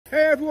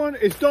Hey everyone,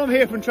 it's Dom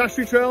here from Trash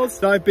Free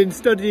Trails. I've been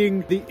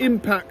studying the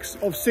impacts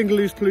of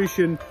single-use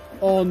pollution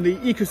on the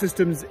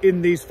ecosystems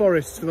in these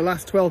forests for the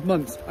last 12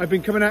 months. I've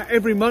been coming out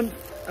every month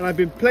and I've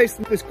been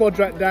placing this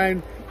quadrat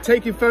down,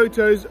 taking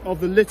photos of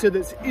the litter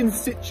that's in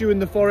situ in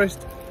the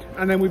forest,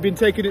 and then we've been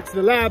taking it to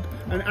the lab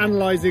and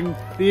analysing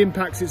the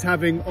impacts it's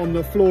having on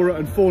the flora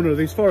and fauna of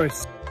these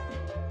forests.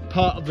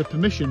 Part of the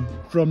permission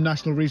from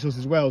National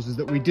Resources Wales is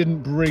that we didn't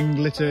bring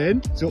litter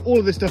in. So all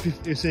of this stuff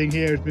you're seeing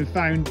here has been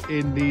found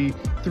in the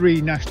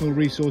 3 National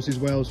Resources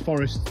Wales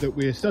forests that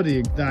we're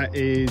studying. That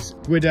is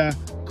Gwydir,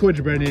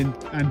 Cwrdrbrennin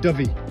and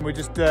Dyfi. We're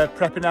just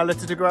prepping our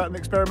litter to go out in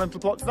experimental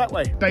plots that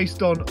way.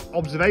 Based on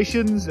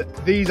observations,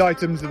 these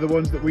items are the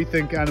ones that we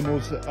think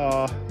animals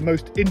are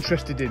most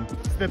interested in.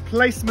 The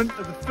placement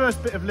of the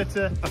first bit of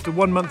litter after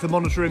 1 month of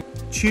monitoring.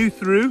 Chew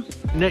through.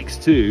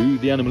 Next to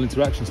the animal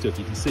interaction stuff,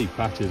 you can see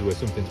patches where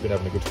something's been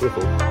having a good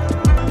swivel.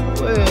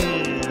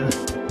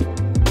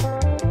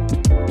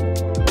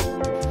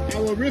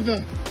 Our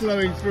river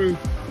flowing through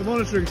the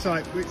monitoring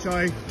site, which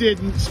I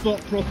didn't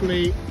spot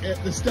properly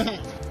at the start.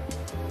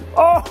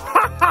 Oh!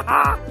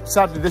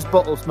 Sadly, this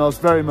bottle smells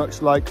very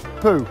much like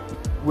poo,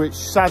 which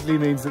sadly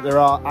means that there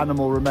are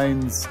animal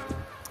remains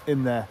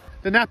in there.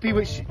 The nappy,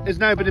 which has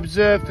now been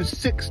observed for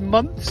 6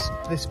 months,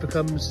 this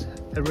becomes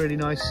a really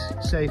nice,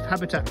 safe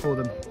habitat for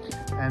them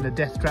and a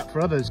death trap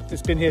for others.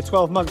 It's been here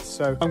 12 months,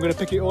 so I'm going to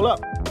pick it all up.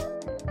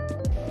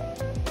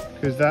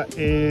 Because that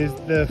is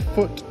the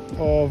foot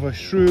of a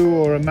shrew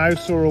or a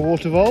mouse or a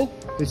water vole.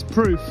 It's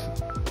proof,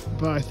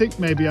 but I think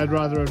maybe I'd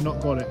rather have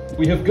not got it.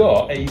 We have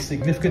got a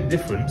significant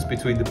difference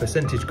between the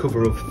percentage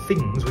cover of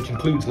things, which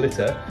includes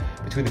litter,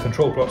 between the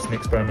control plots and the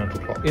experimental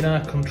plot. In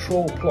our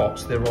control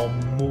plots, there are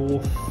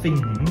more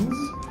things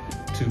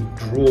to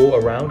draw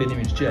around in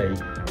image J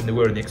than there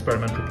were in the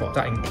experimental plot.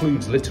 That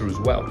includes litter as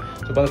well.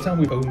 So by the time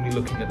we're only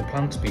looking at the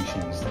plant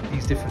species,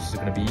 these differences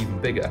are going to be even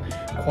bigger.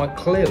 Quite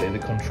clearly, the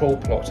control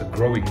plots are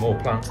growing more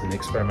plants than the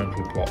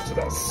experimental plot. So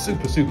that's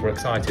super, super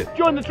exciting.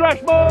 Join the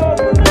trash mob!